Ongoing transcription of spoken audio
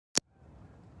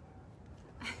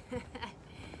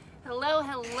Hello,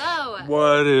 hello.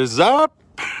 What is up,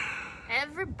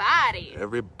 everybody?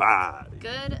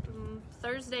 Good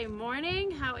Thursday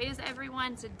morning. How is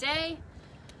everyone today?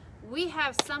 We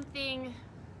have something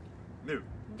new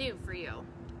for you.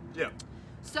 Yeah.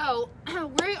 So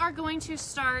we are going to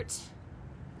start,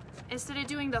 instead of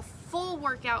doing the full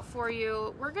workout for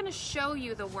you, we're going to show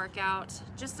you the workout,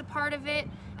 just a part of it,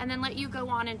 and then let you go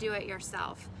on and do it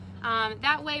yourself.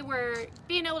 That way we're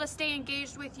being able to stay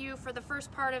engaged with you for the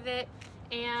first part of it.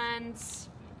 And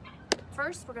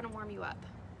first we're going to warm you up.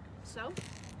 So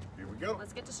here we go.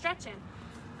 Let's get to stretching.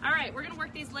 All right, we're going to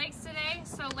work these legs today.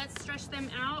 So let's stretch them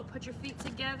out. Put your feet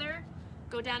together.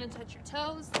 Go down and touch your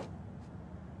toes.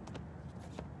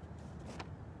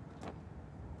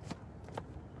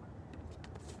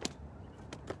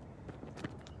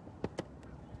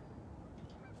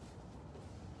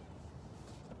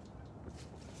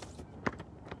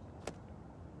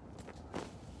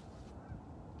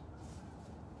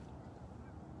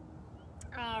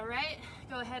 All right,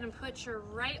 go ahead and put your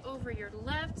right over your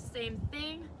left, same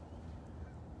thing.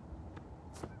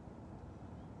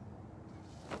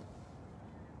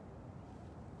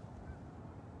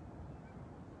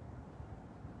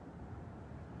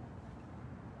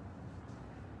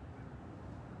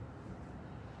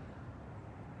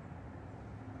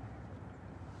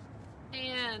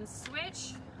 And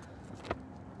switch.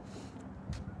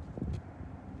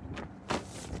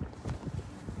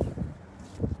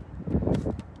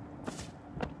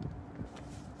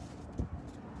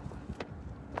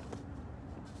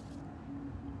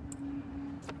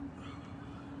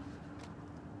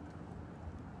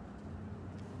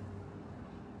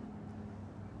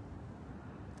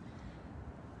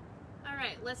 All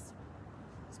right, let's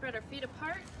spread our feet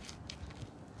apart.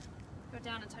 Go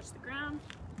down and touch the ground.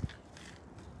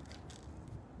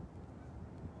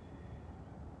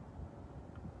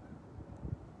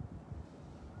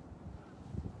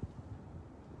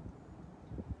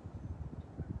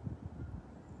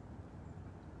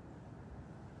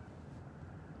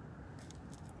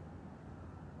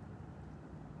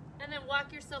 And then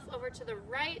walk yourself over to the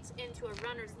right into a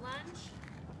runner's lunge.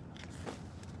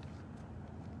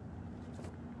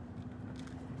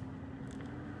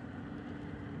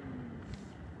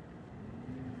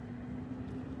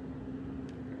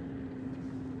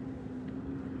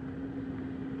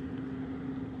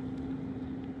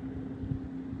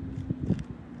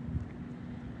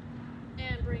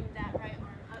 And bring that right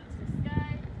arm up to the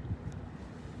sky.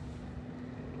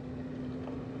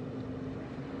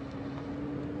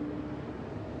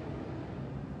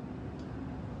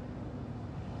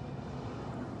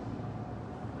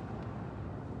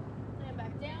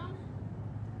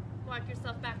 Walk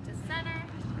yourself back to center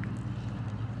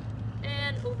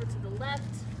and over to the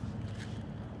left.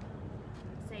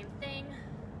 Same thing,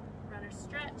 runner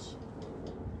stretch.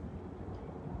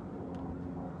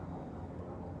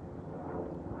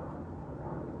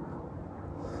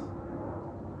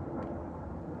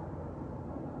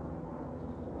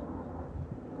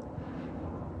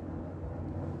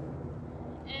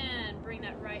 And bring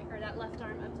that right or that left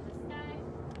arm up to the sky.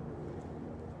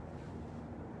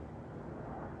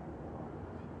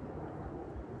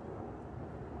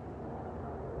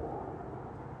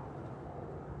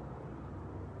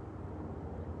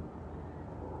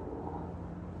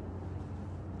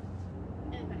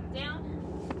 Down.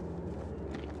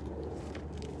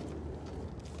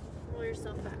 Roll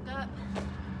yourself back up.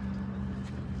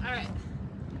 All right,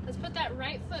 let's put that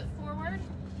right foot forward,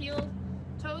 heel,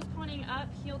 toes pointing up,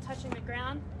 heel touching the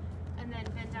ground, and then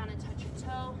bend down and touch your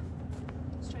toe.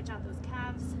 Stretch out those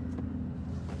calves.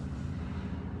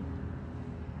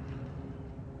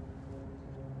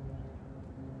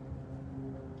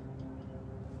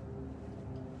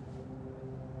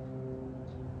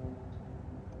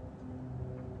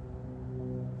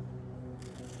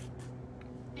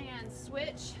 Switch.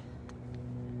 It's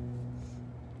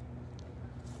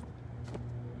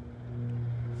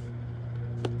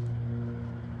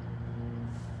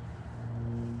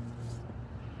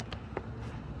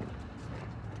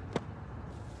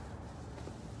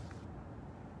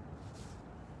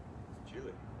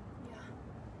chilly.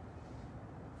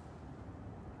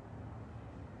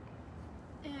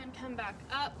 Yeah. And come back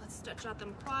up. Let's stretch out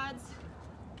them quads.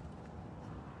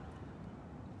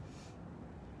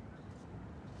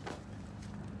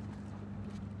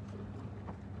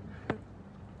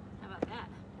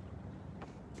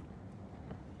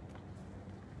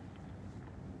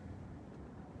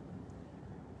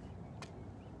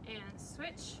 And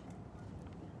switch.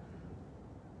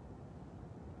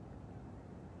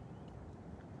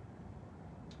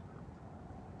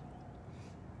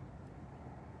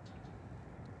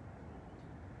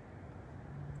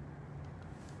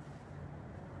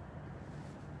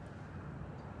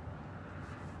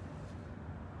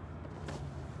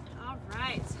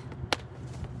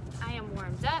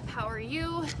 are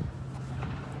you?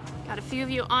 Got a few of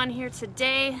you on here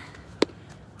today.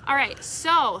 All right,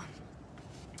 so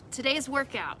today's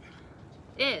workout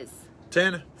is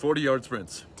 10 40-yard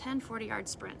sprints. 10 40-yard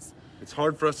sprints. It's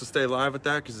hard for us to stay live at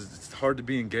that because it's hard to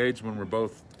be engaged when we're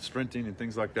both sprinting and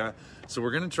things like that. So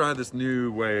we're gonna try this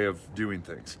new way of doing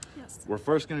things. Yes. We're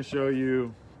first gonna show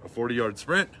you a 40-yard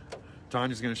sprint.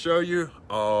 Tanya's gonna show you.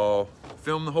 I'll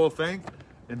film the whole thing.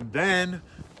 And then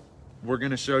we're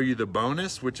gonna show you the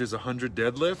bonus, which is 100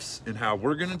 deadlifts and how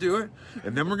we're gonna do it.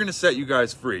 And then we're gonna set you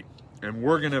guys free. And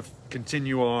we're gonna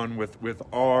continue on with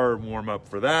our warm up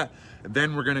for that. And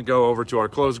then we're gonna go over to our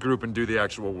closed group and do the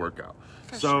actual workout.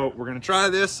 So we're gonna try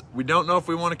this. We don't know if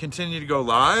we wanna continue to go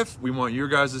live. We want your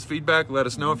guys' feedback. Let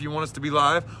us know if you want us to be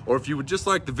live or if you would just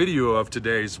like the video of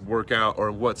today's workout or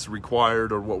what's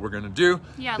required or what we're gonna do.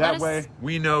 Yeah, that way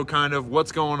we know kind of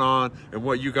what's going on and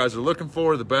what you guys are looking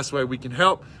for, the best way we can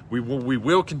help. We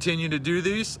will continue to do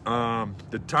these.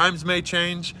 The times may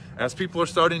change as people are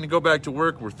starting to go back to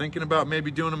work. We're thinking about maybe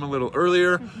doing them a little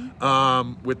earlier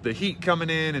with the heat coming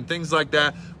in and things like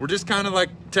that. We're just kind of like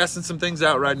testing some things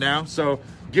out right now. So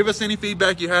give us any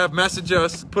feedback you have, message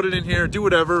us, put it in here, do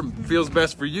whatever feels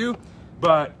best for you.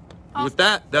 But with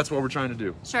that, that's what we're trying to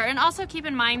do. Sure, and also keep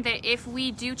in mind that if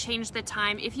we do change the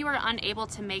time, if you are unable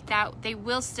to make that, they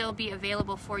will still be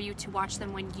available for you to watch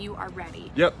them when you are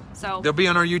ready. Yep. So they'll be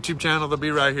on our YouTube channel. They'll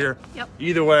be right here. Yep.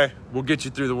 Either way, we'll get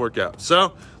you through the workout.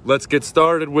 So let's get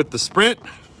started with the sprint. All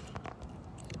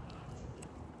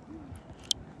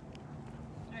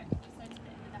right, you said to the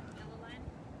end of that yellow line.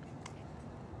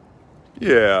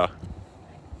 Yeah.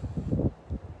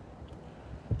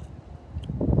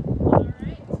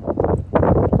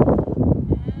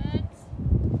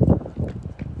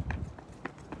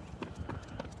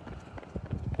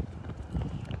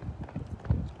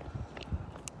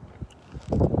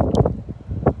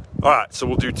 All right, so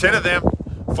we'll do 10 of them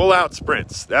full out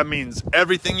sprints. That means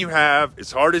everything you have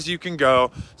as hard as you can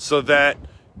go so that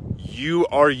you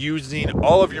are using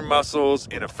all of your muscles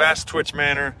in a fast twitch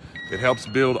manner that helps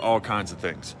build all kinds of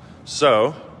things.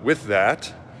 So with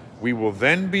that, we will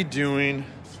then be doing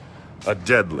a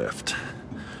deadlift.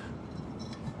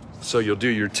 So you'll do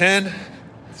your 10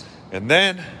 and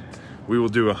then we will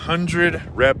do 100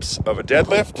 reps of a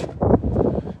deadlift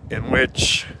in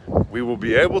which we will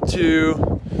be able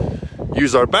to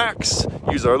use our backs,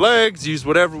 use our legs, use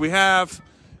whatever we have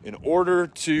in order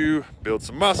to build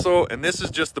some muscle. And this is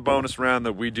just the bonus round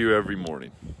that we do every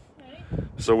morning. Ready?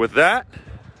 So with that,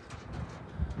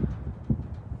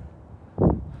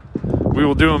 we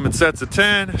will do them in sets of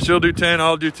 10. She'll do 10,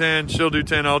 I'll do 10, she'll do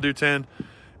 10, I'll do 10.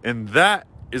 And that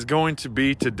is going to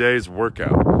be today's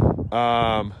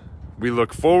workout. We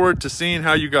look forward to seeing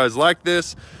how you guys like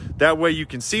this. That way you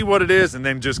can see what it is and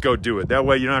then just go do it. That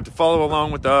way you don't have to follow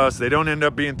along with us. They don't end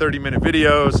up being 30-minute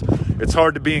videos. It's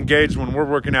hard to be engaged when we're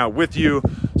working out with you.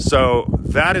 So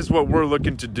that is what we're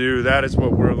looking to do. That is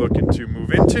what we're looking to move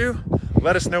into.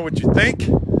 Let us know what you think.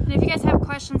 And if you guys have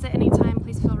questions at any time,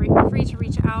 please feel free to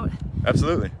reach out.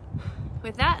 Absolutely.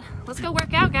 With that, let's go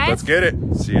work out, guys. Let's get it.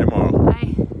 See you tomorrow. Bye.